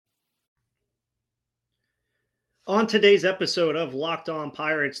On today's episode of Locked On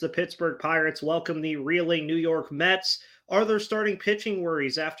Pirates, the Pittsburgh Pirates welcome the reeling New York Mets. Are there starting pitching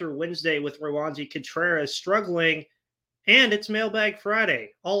worries after Wednesday with Roansy Contreras struggling? And it's Mailbag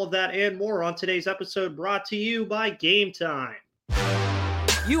Friday. All of that and more on today's episode, brought to you by Game Time.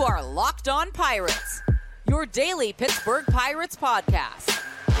 You are Locked On Pirates, your daily Pittsburgh Pirates podcast.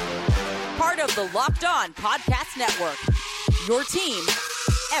 Part of the Locked On Podcast Network, your team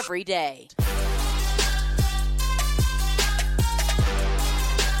every day.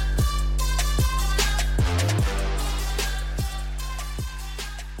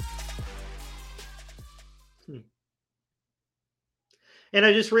 And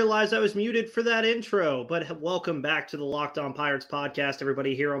I just realized I was muted for that intro, but welcome back to the Locked On Pirates podcast,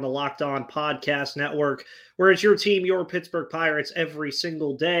 everybody here on the Locked On Podcast Network, where it's your team, your Pittsburgh Pirates, every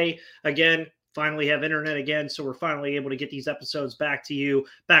single day. Again, finally have internet again, so we're finally able to get these episodes back to you,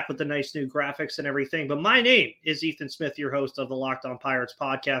 back with the nice new graphics and everything. But my name is Ethan Smith, your host of the Locked On Pirates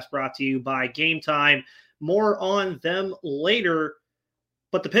podcast, brought to you by Game Time. More on them later.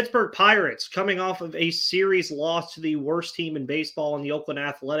 But the Pittsburgh Pirates, coming off of a series loss to the worst team in baseball in the Oakland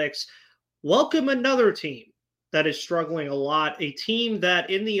Athletics, welcome another team that is struggling a lot. A team that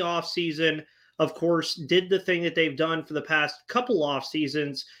in the offseason, of course, did the thing that they've done for the past couple off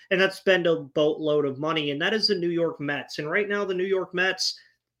seasons, and that's spend a boatload of money, and that is the New York Mets. And right now, the New York Mets,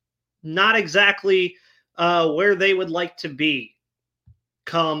 not exactly where they would like to be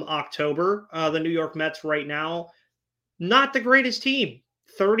come October. The New York Mets right now, not the greatest team.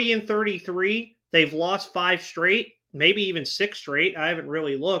 30-33. They've lost 5 straight, maybe even 6 straight. I haven't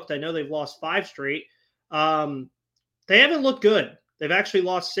really looked. I know they've lost 5 straight. They haven't looked good. They've actually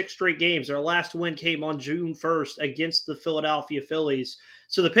lost 6 straight games. Their last win came on June 1st against the Philadelphia Phillies.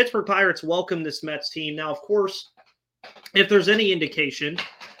 So the Pittsburgh Pirates welcome this Mets team. Now, of course, if there's any indication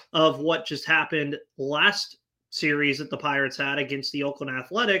of what just happened last series that the Pirates had against the Oakland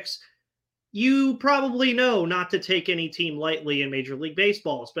Athletics, you probably know not to take any team lightly in Major League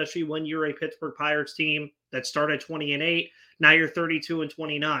Baseball, especially when you're a Pittsburgh Pirates team that started 20-8. Now you're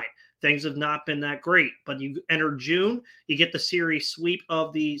 32-29. Things have not been that great, but you enter June, you get the series sweep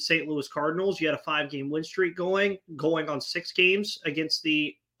of the St. Louis Cardinals. You had a 5-game win streak going on 6 games against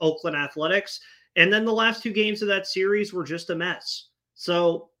the Oakland Athletics. And then the last 2 games of that series were just a mess.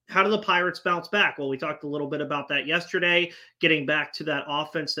 So how do the Pirates bounce back? Well, we talked a little bit about that yesterday. Getting back to that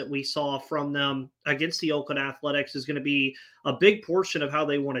offense that we saw from them against the Oakland Athletics is going to be a big portion of how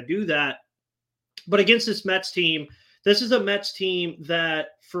they want to do that. But against this Mets team, this is a Mets team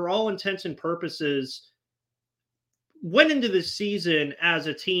that, for all intents and purposes, went into this season as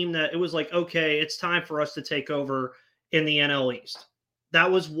a team that it was like, okay, it's time for us to take over in the NL East. That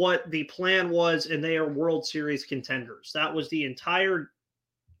was what the plan was, and they are World Series contenders. That was the entire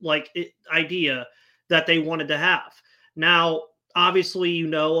idea that they wanted to have. Now, obviously, you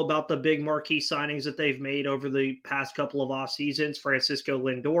know about the big marquee signings that they've made over the past couple of off seasons, Francisco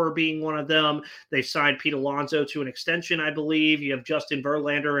Lindor being one of them. They've signed Pete Alonso to an extension, I believe. You have Justin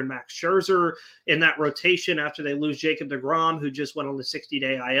Verlander and Max Scherzer in that rotation after they lose Jacob deGrom, who just went on the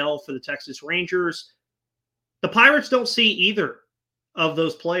 60-day IL for the Texas Rangers. The Pirates don't see either of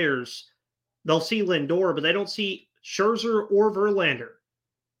those players. They'll see Lindor, but they don't see Scherzer or Verlander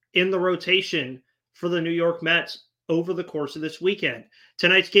in the rotation for the New York Mets over the course of this weekend.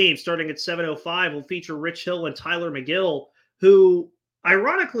 Tonight's game, starting at 7:05, will feature Rich Hill and Tyler McGill, who,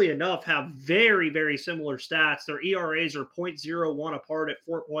 ironically enough, have very, very similar stats. Their ERAs are .01 apart at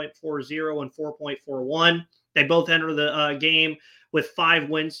 4.40 and 4.41. They both enter the game with 5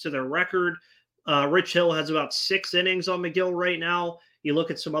 wins to their record. Rich Hill has about 6 innings on McGill right now. You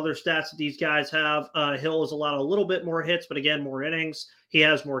look at some other stats that these guys have. Hill has allowed a little bit more hits, but again, more innings. He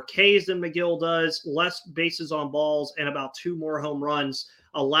has more Ks than McGill does, less bases on balls, and about 2 more home runs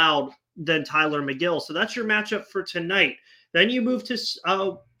allowed than Tyler McGill. So that's your matchup for tonight. Then you move to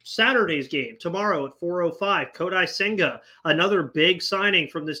Saturday's game tomorrow at 4:05. Kodai Senga, another big signing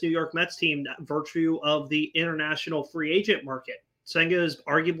from this New York Mets team, virtue of the international free agent market. Senga has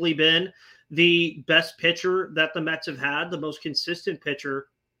arguably been the best pitcher that the Mets have had, the most consistent pitcher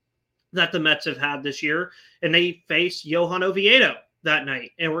that the Mets have had this year. And they face Johan Oviedo that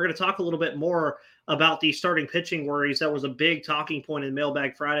night. And we're going to talk a little bit more about the starting pitching worries. That was a big talking point in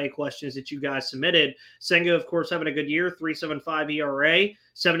Mailbag Friday questions that you guys submitted. Senga, of course, having a good year, 3.75 ERA,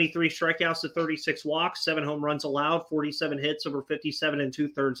 73 strikeouts to 36 walks, 7 home runs allowed, 47 hits over 57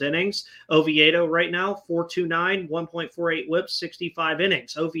 2/3 innings. Oviedo right now, 4.29, 1.48 whips, 65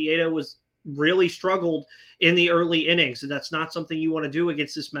 innings. Oviedo was really struggled in the early innings, and that's not something you want to do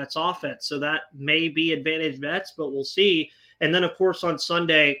against this Mets offense. So that may be advantage Mets, but we'll see. And then, of course, on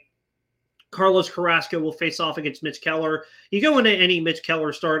Sunday, Carlos Carrasco will face off against Mitch Keller. You go into any Mitch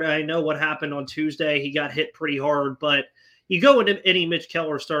Keller start, I know what happened on Tuesday. He got hit pretty hard, but you go into any Mitch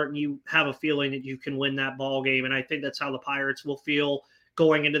Keller start and you have a feeling that you can win that ball game. And I think that's how the Pirates will feel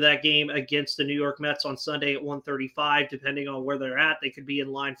going into that game against the New York Mets on Sunday at 1:35, depending on where they're at. They could be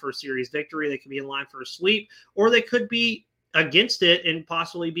in line for a series victory. They could be in line for a sweep, or they could be against it and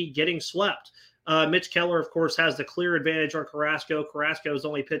possibly be getting swept. Mitch Keller, of course, has the clear advantage on Carrasco. Carrasco has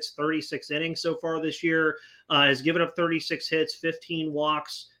only pitched 36 innings so far this year, has given up 36 hits, 15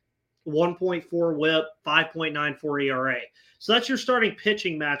 walks, 1.4 whip, 5.94 ERA. So that's your starting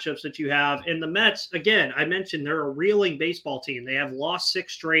pitching matchups that you have. And the Mets, again, I mentioned they're a reeling baseball team. They have lost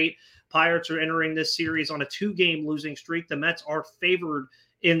 6 straight. Pirates are entering this series on a 2-game losing streak. The Mets are favored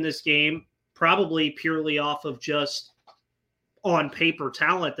in this game, probably purely off of just on paper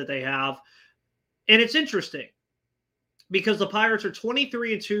talent that they have. And it's interesting because the Pirates are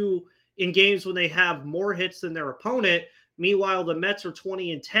 23-2 in games when they have more hits than their opponent. Meanwhile, the Mets are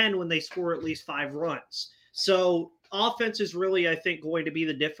 20-10 when they score at least 5 runs. So offense is really, I think, going to be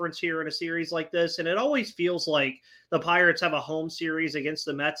the difference here in a series like this. And it always feels like the Pirates have a home series against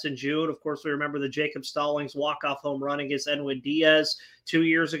the Mets in June. Of course, we remember the Jacob Stallings walk-off home run against Edwin Diaz 2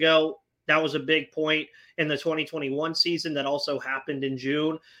 years ago. That was a big point in the 2021 season that also happened in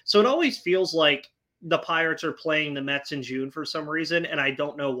June. So it always feels like the Pirates are playing the Mets in June for some reason, and I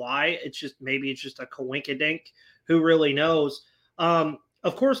don't know why. Maybe it's just a coinkydink. Who really knows?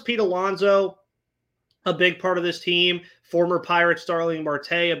 Of course, Pete Alonso, a big part of this team. Former Pirates Starling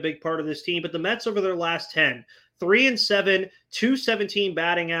Marte, a big part of this team. But the Mets over their last 10, 3-7, 217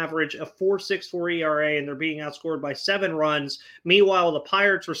 batting average, a 4.64 ERA, and they're being outscored by 7 runs. Meanwhile, the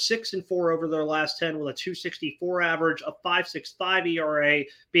Pirates were 6-4 over their last 10 with a 264 average, a 5.65 ERA,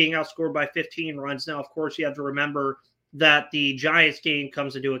 being outscored by 15 runs. Now, of course, you have to remember that the Giants game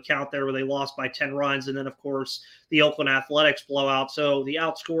comes into account there where they lost by 10 runs. And then, of course, the Oakland Athletics blowout. So the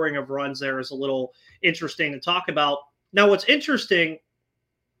outscoring of runs there is a little interesting to talk about. Now, what's interesting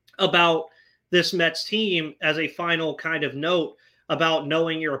about this Mets team as a final kind of note about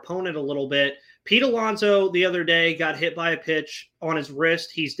knowing your opponent a little bit, Pete Alonso the other day got hit by a pitch on his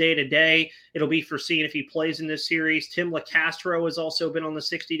wrist. He's day-to-day. It'll be foreseen if he plays in this series. Tim LaCastro has also been on the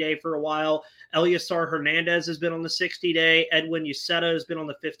 60-day for a while. Eliasar Hernandez has been on the 60-day. Edwin Uceta has been on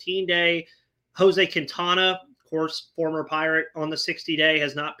the 15-day. Jose Quintana, of course, former Pirate, on the 60-day,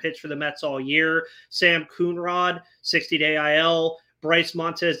 has not pitched for the Mets all year. Sam Coonrod, 60-day IL. Bryce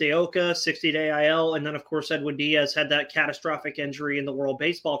Montes de Oca, 60-day IL. And then, of course, Edwin Diaz had that catastrophic injury in the World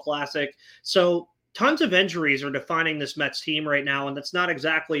Baseball Classic. So tons of injuries are defining this Mets team right now, and that's not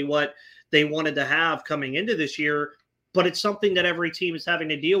exactly what they wanted to have coming into this year, but it's something that every team is having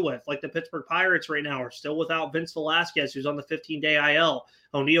to deal with. Like the Pittsburgh Pirates right now are still without Vince Velasquez, who's on the 15-day IL.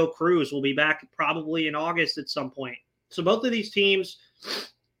 O'Neal Cruz will be back probably in August at some point. So both of these teams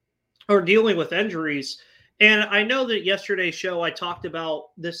are dealing with injuries. And I know that yesterday's show, I talked about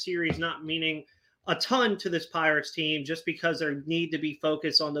this series not meaning a ton to this Pirates team just because there need to be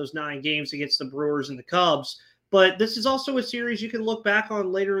focus on those 9 games against the Brewers and the Cubs. But this is also a series you can look back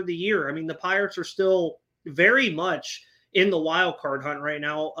on later in the year. I mean, the Pirates are still very much in the wild card hunt right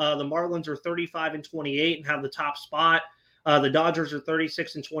now. The Marlins are 35-28 and have the top spot. The Dodgers are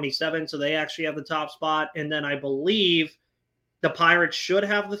 36-27, so they actually have the top spot. And then I believe the Pirates should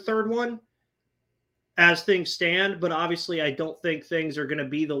have the third one as things stand, but obviously I don't think things are going to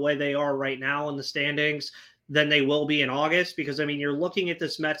be the way they are right now in the standings than they will be in August, because, I mean, you're looking at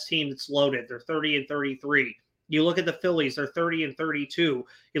this Mets team that's loaded. They're 30-33. You look at the Phillies, they're 30-32. You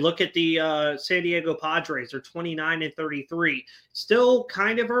look at the San Diego Padres, they're 29-33. Still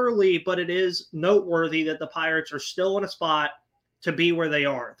kind of early, but it is noteworthy that the Pirates are still in a spot to be where they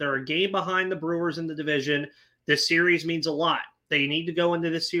are. They're a game behind the Brewers in the division. This series means a lot. They need to go into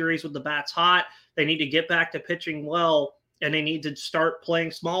this series with the bats hot. They need to get back to pitching well, and they need to start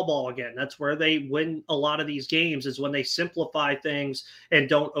playing small ball again. That's where they win a lot of these games, is when they simplify things and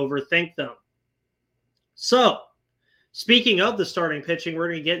don't overthink them. So, speaking of the starting pitching, we're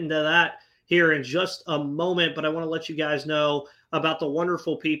going to get into that here in just a moment, but I want to let you guys know about the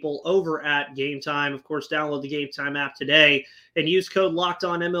wonderful people over at Game Time. Of course, download the Game Time app today and use code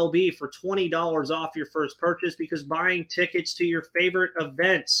LOCKEDONMLB for $20 off your first purchase, because buying tickets to your favorite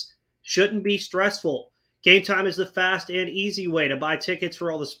events shouldn't be stressful. Game Time is the fast and easy way to buy tickets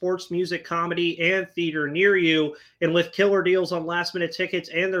for all the sports, music, comedy, and theater near you. And with killer deals on last-minute tickets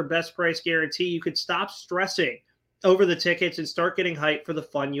and their best price guarantee, you can stop stressing over the tickets and start getting hyped for the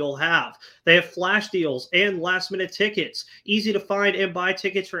fun you'll have. They have flash deals and last-minute tickets. Easy to find and buy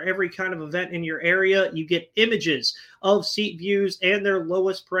tickets for every kind of event in your area. You get images of seat views and their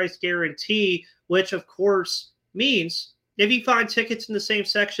lowest price guarantee, which, of course, means if you find tickets in the same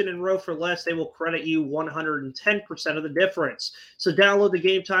section and row for less, they will credit you 110% of the difference. So download the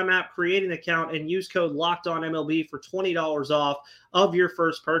Game Time app, create an account, and use code LOCKEDONMLB for $20 off of your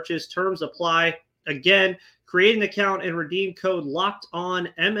first purchase. Terms apply. Again, create an account and redeem code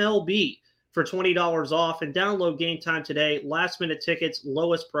LOCKEDONMLB for $20 off, and download Game Time today. Last-minute tickets,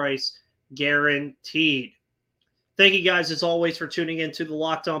 lowest price, guaranteed. Thank you guys, as always, for tuning in to the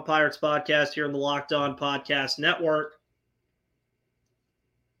Locked On Pirates podcast here on the Locked On Podcast Network.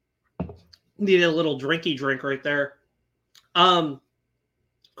 Need a little drinky drink right there. Of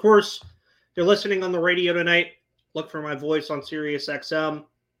course, you're listening on the radio tonight. Look for my voice on Sirius XM. You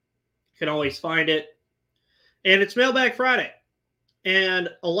can always find it. And it's Mailbag Friday. And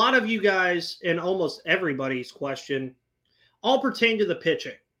a lot of you guys, and almost everybody's question, all pertain to the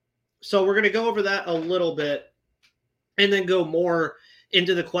pitching. So we're going to go over that a little bit and then go more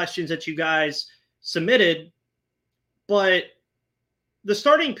into the questions that you guys submitted. But the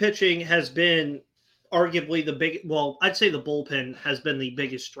starting pitching has been arguably I'd say the bullpen has been the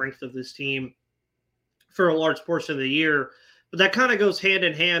biggest strength of this team for a large portion of the year. But that kind of goes hand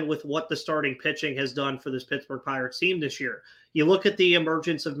in hand with what the starting pitching has done for this Pittsburgh Pirates team this year. You look at the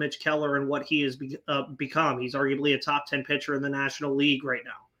emergence of Mitch Keller and what he has become. He's arguably a top 10 pitcher in the National League right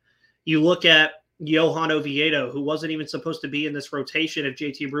now. You look at Johan Oviedo, who wasn't even supposed to be in this rotation if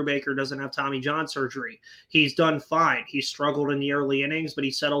JT Brubaker doesn't have Tommy John surgery. He's done fine. He struggled in the early innings, but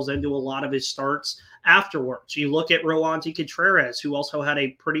he settles into a lot of his starts afterwards. You look at Roansy Contreras, who also had a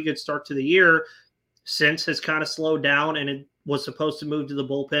pretty good start to the year, since has kind of slowed down and it was supposed to move to the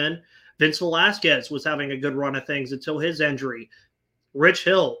bullpen. Vince Velasquez was having a good run of things until his injury. Rich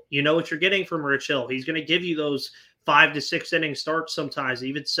Hill, you know what you're getting from Rich Hill. He's going to give you those 5 to 6 inning starts sometimes,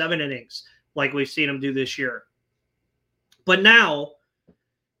 even 7 innings, like we've seen him do this year. But now,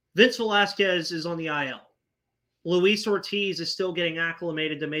 Vince Velasquez is on the IL. Luis Ortiz is still getting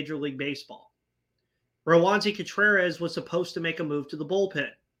acclimated to Major League Baseball. Roansy Contreras was supposed to make a move to the bullpen.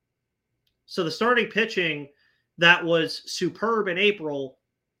 So the starting pitching that was superb in April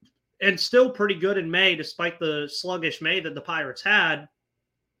and still pretty good in May, despite the sluggish May that the Pirates had,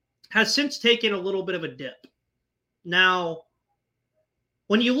 has since taken a little bit of a dip. Now,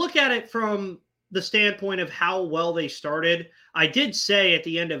 when you look at it from the standpoint of how well they started, I did say at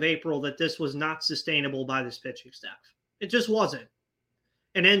the end of April that this was not sustainable by this pitching staff. It just wasn't.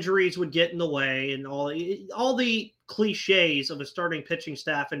 And injuries would get in the way and all the cliches of a starting pitching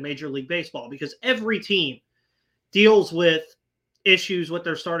staff in Major League Baseball, because every team deals with issues with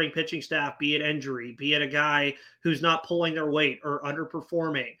their starting pitching staff, be it injury, be it a guy who's not pulling their weight or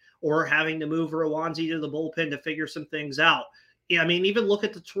underperforming, or having to move Roansy to the bullpen to figure some things out. Yeah, I mean, even look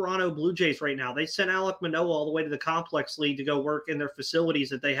at the Toronto Blue Jays right now. They sent Alek Manoah all the way to the Complex League to go work in their facilities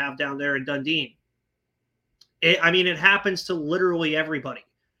that they have down there in Dundee. It happens to literally everybody.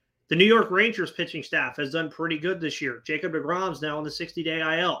 The New York Rangers pitching staff has done pretty good this year. Jacob deGrom's now on the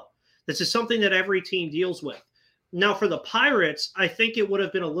 60-day IL. This is something that every team deals with. Now, for the Pirates, I think it would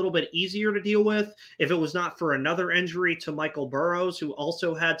have been a little bit easier to deal with if it was not for another injury to Michael Burrows, who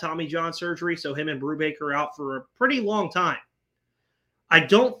also had Tommy John surgery, so him and Brubaker out for a pretty long time. I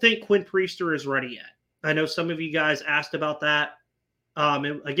don't think Quinn Priester is ready yet. I know some of you guys asked about that.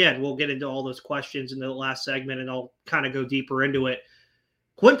 And again, we'll get into all those questions in the last segment, and I'll kind of go deeper into it.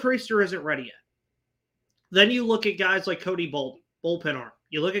 Quinn Priester isn't ready yet. Then you look at guys like Cody Bolton, bullpen arm.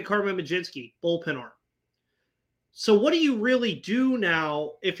 You look at Carmen Mlodzinski, bullpen arm. So what do you really do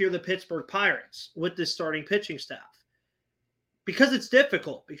now if you're the Pittsburgh Pirates with this starting pitching staff? Because it's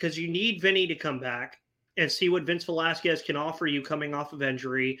difficult, because you need Vinny to come back and see what Vince Velasquez can offer you coming off of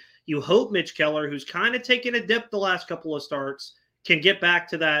injury. You hope Mitch Keller, who's kind of taken a dip the last couple of starts, can get back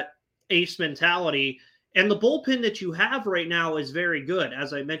to that ace mentality. And the bullpen that you have right now is very good,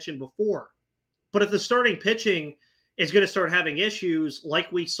 as I mentioned before. But if the starting pitching is going to start having issues like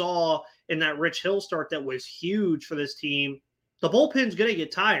we saw in that Rich Hill start that was huge for this team, the bullpen's going to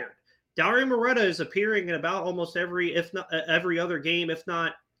get tired. Dauri Moreta is appearing in about almost every other game, if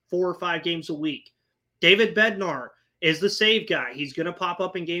not 4 or 5 games a week. David Bednar is the save guy. He's going to pop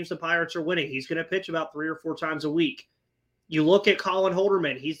up in games the Pirates are winning. He's going to pitch about 3 or 4 times a week. You look at Colin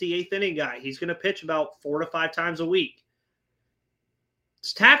Holderman. He's the 8th inning guy. He's going to pitch about 4 to 5 times a week.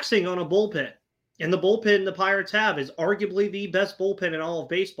 It's taxing on a bullpen. And the bullpen the Pirates have is arguably the best bullpen in all of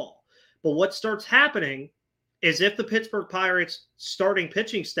baseball. But what starts happening is if the Pittsburgh Pirates starting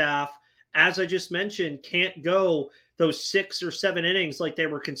pitching staff as I just mentioned, can't go those 6 or 7 innings like they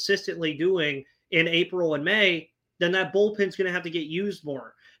were consistently doing in April and May, then that bullpen's going to have to get used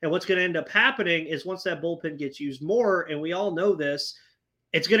more. And what's going to end up happening is once that bullpen gets used more, and we all know this,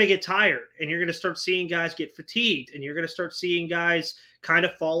 it's going to get tired, and you're going to start seeing guys get fatigued, and you're going to start seeing guys kind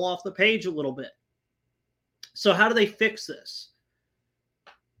of fall off the page a little bit. So how do they fix this?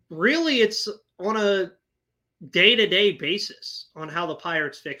 Really, it's on a day-to-day basis on how the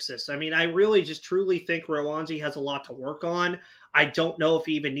Pirates fix this. I mean, I really just truly think Roansy has a lot to work on. I don't know if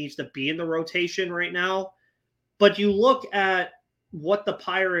he even needs to be in the rotation right now. But you look at what the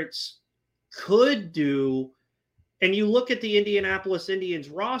Pirates could do, and you look at the Indianapolis Indians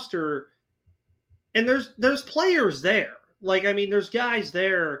roster, and there's players there. Like, I mean, there's guys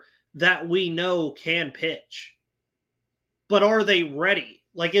there that we know can pitch. But are they ready?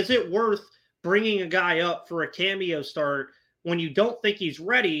 Like, is it worth bringing a guy up for a cameo start when you don't think he's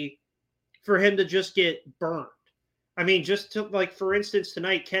ready for him to just get burned? I mean, just to, like, for instance,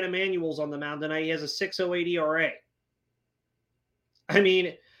 tonight, Ken Emanuel's on the mound tonight. He has a 6.08 ERA. I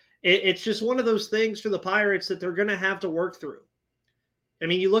mean, it's just one of those things for the Pirates that they're going to have to work through. I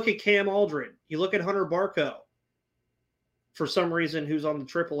mean, you look at Cam Aldred. You look at Hunter Barco, for some reason, who's on the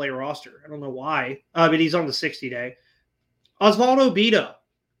AAA roster. I don't know why, but he's on the 60-day. Osvaldo Bido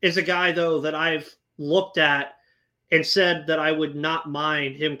is a guy, though, that I've looked at and said that I would not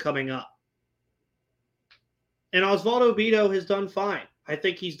mind him coming up. And Osvaldo Bido has done fine. I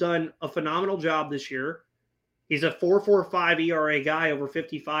think he's done a phenomenal job this year. He's a 4.45 ERA guy over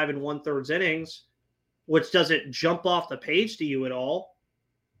 55 and 1/3 innings, which doesn't jump off the page to you at all.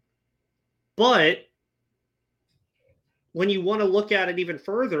 But when you want to look at it even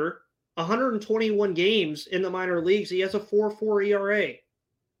further, 121 games in the minor leagues, he has a 4.4 ERA.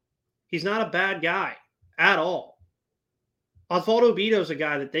 He's not a bad guy at all. Osvaldo Bido is a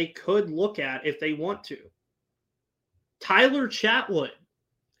guy that they could look at if they want to. Tyler Chatwood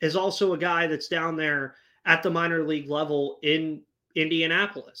is also a guy that's down there at the minor league level in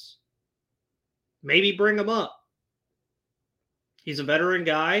Indianapolis. Maybe bring him up. He's a veteran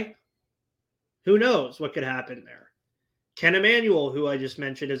guy. Who knows what could happen there? Ken Emanuel, who I just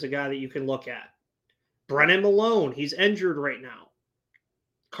mentioned, is a guy that you can look at. Brennan Malone, he's injured right now.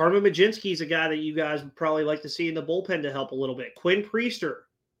 Carmen Majinski is a guy that you guys would probably like to see in the bullpen to help a little bit. Quinn Priester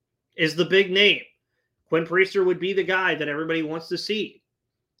is the big name. Quinn Priester would be the guy that everybody wants to see.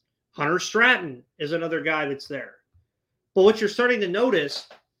 Hunter Stratton is another guy that's there. But what you're starting to notice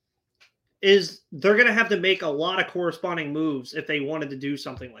is they're going to have to make a lot of corresponding moves if they wanted to do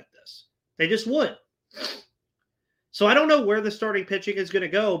something like this. They just would. So I don't know where the starting pitching is going to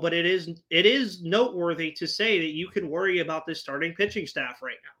go, but it is noteworthy to say that you can worry about this starting pitching staff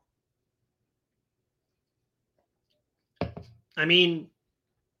right now. I mean,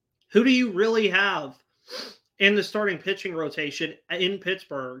 who do you really have in the starting pitching rotation in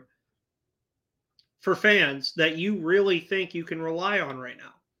Pittsburgh for fans that you really think you can rely on right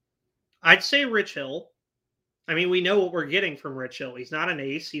now? I'd say Rich Hill. I mean, we know what we're getting from Rich Hill. He's not an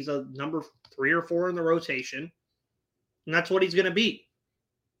ace. He's a number 3 or 4 in the rotation. And that's what he's going to be.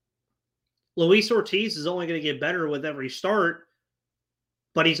 Luis Ortiz is only going to get better with every start,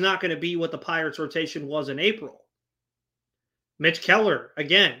 but he's not going to be what the Pirates rotation was in April. Mitch Keller,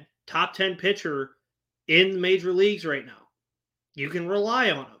 again, top 10 pitcher in the major leagues right now. You can rely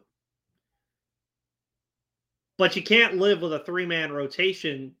on him. But you can't live with a 3-man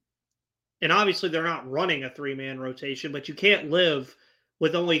rotation. And obviously they're not running a 3-man rotation, but you can't live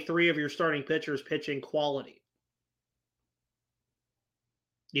with only 3 of your starting pitchers pitching quality.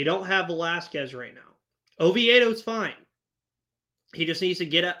 You don't have Velasquez right now. Oviedo's fine. He just needs to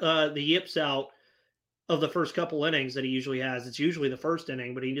get the yips out of the first couple innings that he usually has. It's usually the first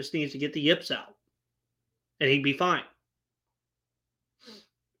inning, but he just needs to get the yips out. And he'd be fine.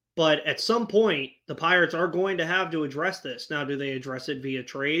 But at some point, the Pirates are going to have to address this. Now, do they address it via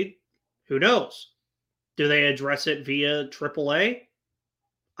trade? Who knows? Do they address it via AAA?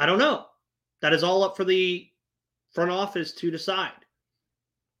 I don't know. That is all up for the front office to decide.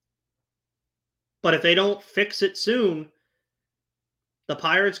 But if they don't fix it soon, the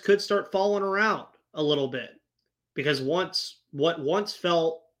Pirates could start falling around a little bit. Because what once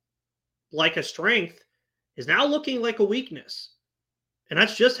felt like a strength is now looking like a weakness. And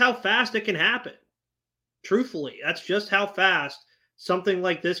that's just how fast it can happen. Truthfully, that's just how fast something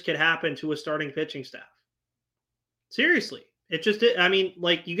like this could happen to a starting pitching staff. Seriously. It just, I mean,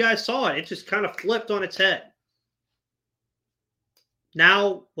 like you guys saw it. It just kind of flipped on its head.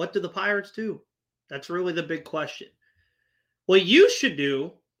 Now, what do the Pirates do? That's really the big question. What you should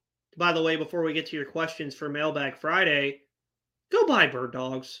do, by the way, before we get to your questions for Mailbag Friday, go buy bird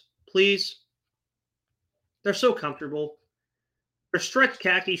dogs. please. They're so comfortable. They're stretched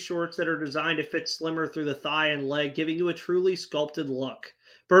khaki shorts that are designed to fit slimmer through the thigh and leg, giving you a truly sculpted look.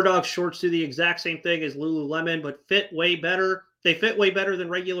 Bird Dog shorts do the exact same thing as Lululemon, but fit way better. They fit way better than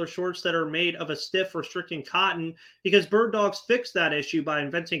regular shorts that are made of a stiff, restricting cotton because Bird Dogs fixed that issue by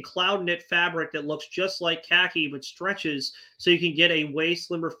inventing cloud knit fabric that looks just like khaki but stretches so you can get a way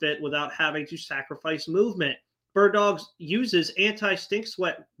slimmer fit without having to sacrifice movement. Bird Dogs uses anti-stink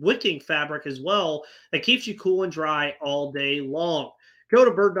sweat wicking fabric as well that keeps you cool and dry all day long. Go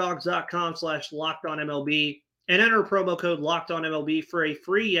to birddogs.com/lockedonmlb and enter promo code LockedOnMLB for a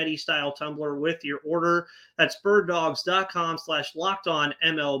free Yeti-style tumbler with your order. That's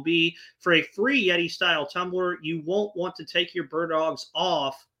birddogs.com/LockedOnMLB for a free Yeti-style tumbler. You won't want to take your Bird Dogs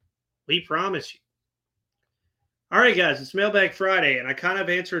off. We promise you. All right, guys, it's Mailbag Friday, and I kind of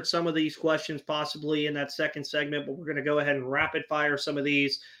answered some of these questions possibly in that second segment, but we're going to go ahead and rapid fire some of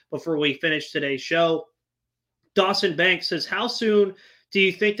these before we finish today's show. Dawson Banks says, how soon do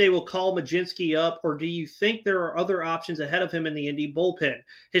you think they will call Mlodzinski up, or do you think there are other options ahead of him in the Indy bullpen?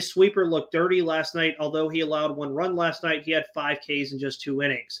 His sweeper looked dirty last night. Although he allowed one run last night, he had 5 Ks in just 2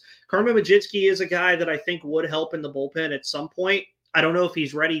 innings. Carmen Mlodzinski is a guy that I think would help in the bullpen at some point. I don't know if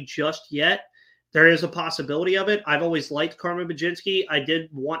he's ready just yet. There is a possibility of it. I've always liked Carmen Mlodzinski. I did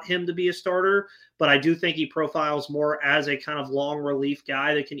want him to be a starter, but I do think he profiles more as a kind of long relief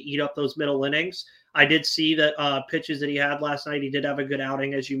guy that can eat up those middle innings. I did see the pitches that he had last night. He did have a good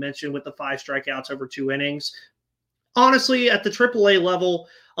outing, as you mentioned, with the 5 strikeouts over 2 innings. Honestly, at the AAA level,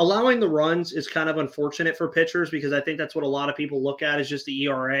 allowing the runs is kind of unfortunate for pitchers because I think that's what a lot of people look at is just the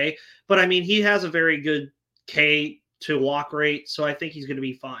ERA. But, I mean, he has a very good K to walk rate, so I think he's going to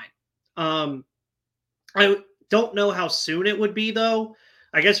be fine. I don't know how soon it would be, though.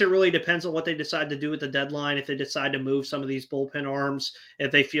 I guess it really depends on what they decide to do with the deadline. If they decide to move some of these bullpen arms, if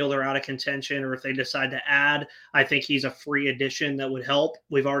they feel they're out of contention, or if they decide to add, I think he's a free addition that would help.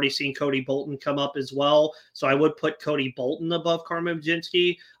 We've already seen Cody Bolton come up as well. So I would put Cody Bolton above Carmen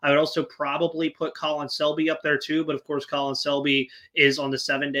Mlodzinski. I would also probably put Colin Selby up there too. But of course, Colin Selby is on the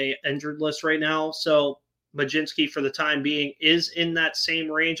 7-day injured list right now. So Mlodzinski, for the time being, is in that same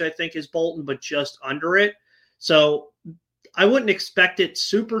range, I think, as Bolton, but just under it. So I wouldn't expect it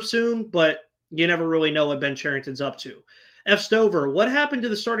super soon, but you never really know what Ben Cherington's up to. F. Stover, what happened to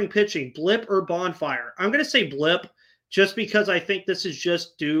the starting pitching, blip or bonfire? I'm going to say blip just because I think this is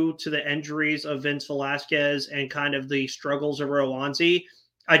just due to the injuries of Vince Velasquez and kind of the struggles of Rowanzi.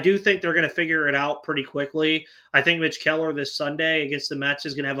 I do think they're going to figure it out pretty quickly. I think Mitch Keller this Sunday against the Mets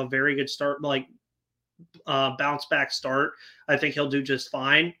is going to have a very good start, bounce back start. I think he'll do just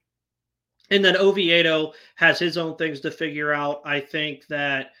fine. And then Oviedo has his own things to figure out. I think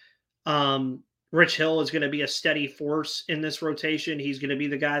that Rich Hill is going to be a steady force in this rotation. He's going to be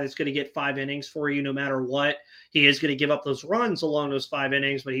the guy that's going to get 5 innings for you no matter what. He is going to give up those runs along those 5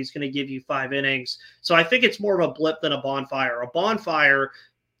 innings, but he's going to give you 5 innings. So I think it's more of a blip than a bonfire. A bonfire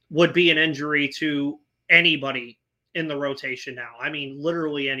would be an injury to anybody in the rotation now. I mean,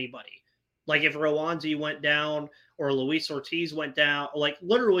 literally anybody. Like if Rowanzi went down or Luis Ortiz went down, like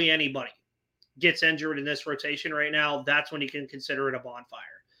literally anybody gets injured in this rotation right now, that's when you can consider it a bonfire.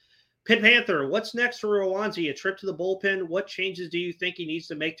 Pit Panther, what's next for Rowanzi? A trip to the bullpen? What changes do you think he needs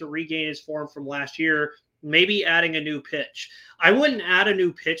to make to regain his form from last year? Maybe adding a new pitch. I wouldn't add a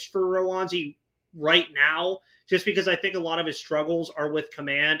new pitch for Rowanzi right now, just because I think a lot of his struggles are with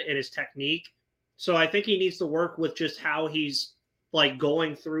command and his technique. So I think he needs to work with just how he's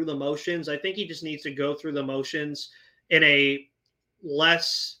going through the motions. I think he just needs to go through the motions in a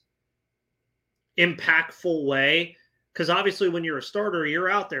less impactful way, because obviously when you're a starter, you're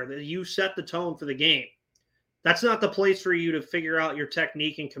out there, you set the tone for the game. That's not the place for you to figure out your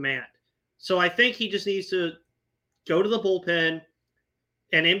technique and command. So I think he just needs to go to the bullpen,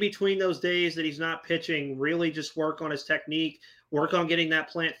 and in between those days that he's not pitching, really just work on his technique, work on getting that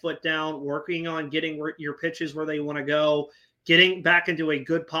plant foot down, working on getting your pitches where they want to go, getting back into a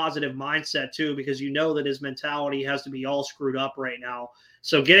good positive mindset too, because you know that his mentality has to be all screwed up right now.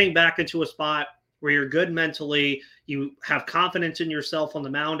 So getting back into a spot where you're good mentally, you have confidence in yourself on the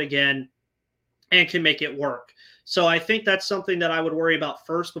mound again, and can make it work. So I think that's something that I would worry about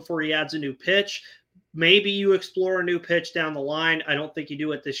first before he adds a new pitch. Maybe you explore a new pitch down the line. I don't think you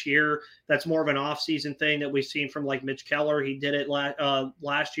do it this year. That's more of an off-season thing that we've seen from Mitch Keller. He did it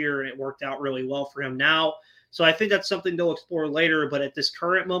last year, and it worked out really well for him now. So I think that's something to explore later. But at this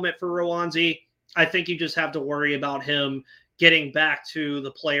current moment for Rowanzi, I think you just have to worry about him getting back to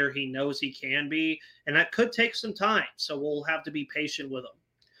the player he knows he can be. And that could take some time. So we'll have to be patient with him.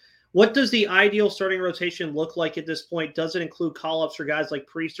 What does the ideal starting rotation look like at this point? Does it include call-ups for guys like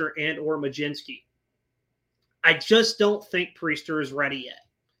Priester and or Majinski? I just don't think Priester is ready yet,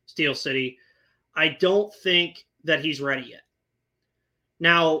 Steel City. I don't think that he's ready yet.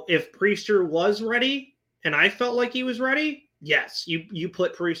 Now, if Priester was ready and I felt like he was ready, yes, you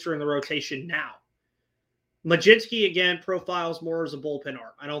put Priester in the rotation now. Majinski, again, profiles more as a bullpen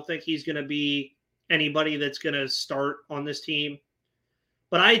arm. I don't think he's going to be anybody that's going to start on this team.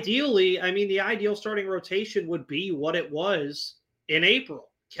 But ideally, I mean, the ideal starting rotation would be what it was in April.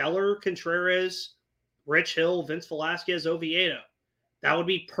 Keller, Contreras, Rich Hill, Vince Velasquez, Oviedo. That would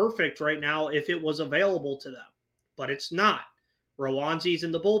be perfect right now if it was available to them. But it's not. Rowanzi's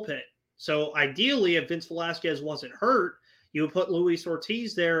in the bullpen. So ideally, if Vince Velasquez wasn't hurt, you would put Luis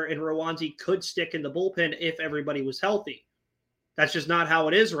Ortiz there and Rowanzi could stick in the bullpen if everybody was healthy. That's just not how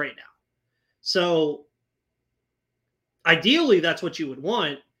it is right now. So ideally, that's what you would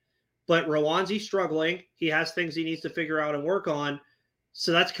want, but Rowanzi's struggling. He has things he needs to figure out and work on.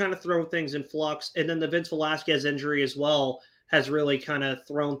 So that's kind of thrown things in flux. And then the Vince Velasquez injury as well has really kind of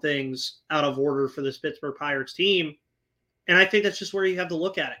thrown things out of order for this Pittsburgh Pirates team. And I think that's just where you have to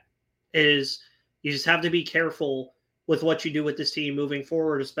look at it, is you just have to be careful with what you do with this team moving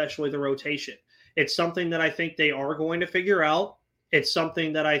forward, especially the rotation. It's something that I think they are going to figure out. It's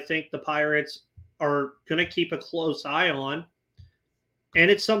something that I think the Pirates are going to keep a close eye on.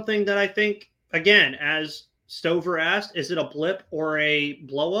 And it's something that I think, again, as Stover asked, is it a blip or a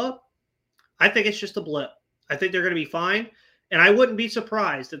blow up? I think it's just a blip. I think they're going to be fine. And I wouldn't be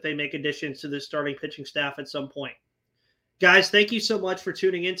surprised if they make additions to this starting pitching staff at some point. Guys, thank you so much for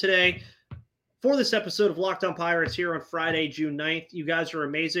tuning in today for this episode of Locked On Pirates here on Friday, June 9th. You guys are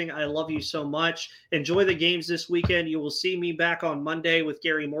amazing. I love you so much. Enjoy the games this weekend. You will see me back on Monday with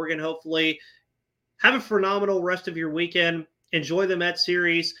Gary Morgan, hopefully. Have a phenomenal rest of your weekend. Enjoy the Mets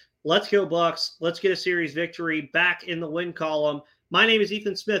series. Let's go Bucks. Let's get a series victory back in the win column. My name is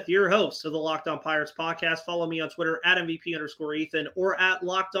Ethan Smith, your host of the Locked On Pirates podcast. Follow me on Twitter at MVP_Ethan or at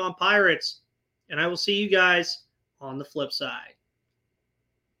Locked On Pirates. And I will see you guys on the flip side.